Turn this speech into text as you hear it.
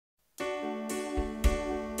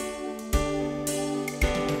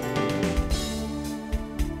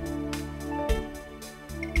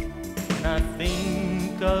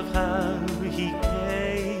of how he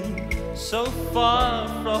came so far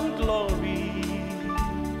from glory,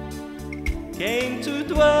 came to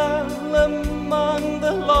dwell among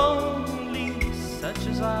the lonely, such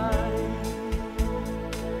as I,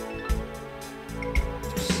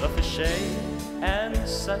 to suffer shame and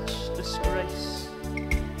such disgrace,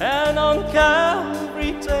 and on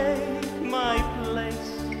Calvary take my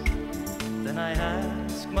place. Then I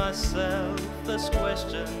ask myself this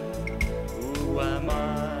question: who am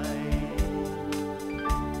I?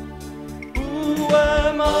 Who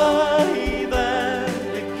am I that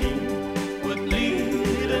the King would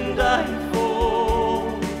bleed and die for?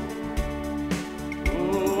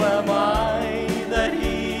 Who am I that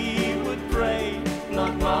he would pray,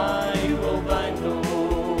 not my will thine,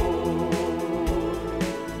 Lord?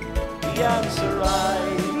 The answer I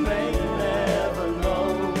may never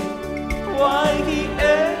know, why he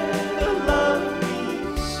ever loved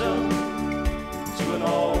me so. To an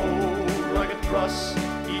old rugged cross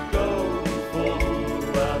he'd go, for who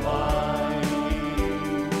am I?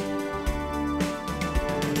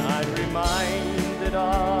 And I'm reminded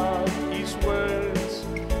of his words,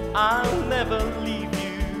 I'll never leave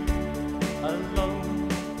you alone.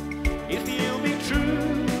 If you'll be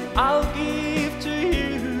true, I'll give to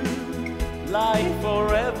you life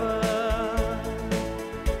forever.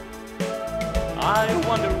 I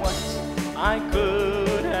wonder what I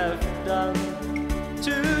could have done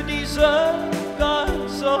to deserve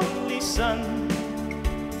God's only Son,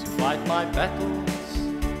 to fight my battles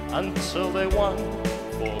until they won.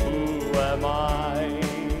 For who am I?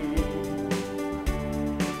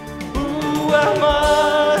 Who am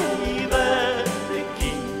I that the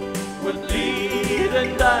King would bleed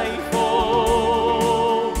and die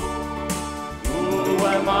for? Who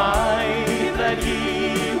am I that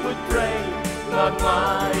he would pray, not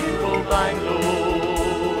my will thine, Lord?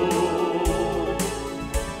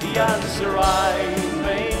 The answer I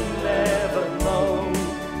may never know,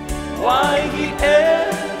 why he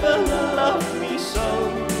ever loved me so.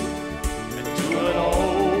 And to an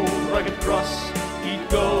old rugged cross he'd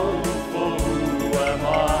go, for who am I?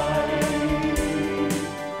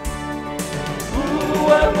 Who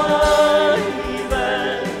am I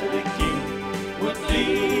that the King would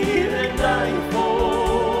bleed and die for?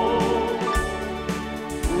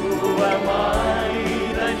 Who am I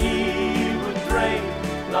that he would pray,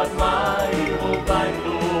 not my will thine,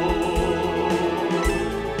 Lord?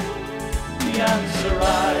 The answer I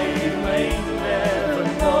may never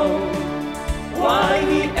know, why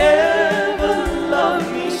he ever loved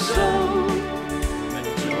me so. And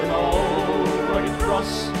to an old rugged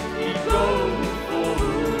cross he'd go, for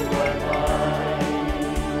who am I?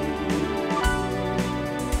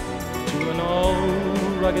 To an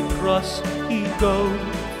old rugged cross he'd go,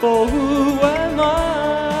 for who am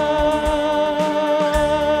I?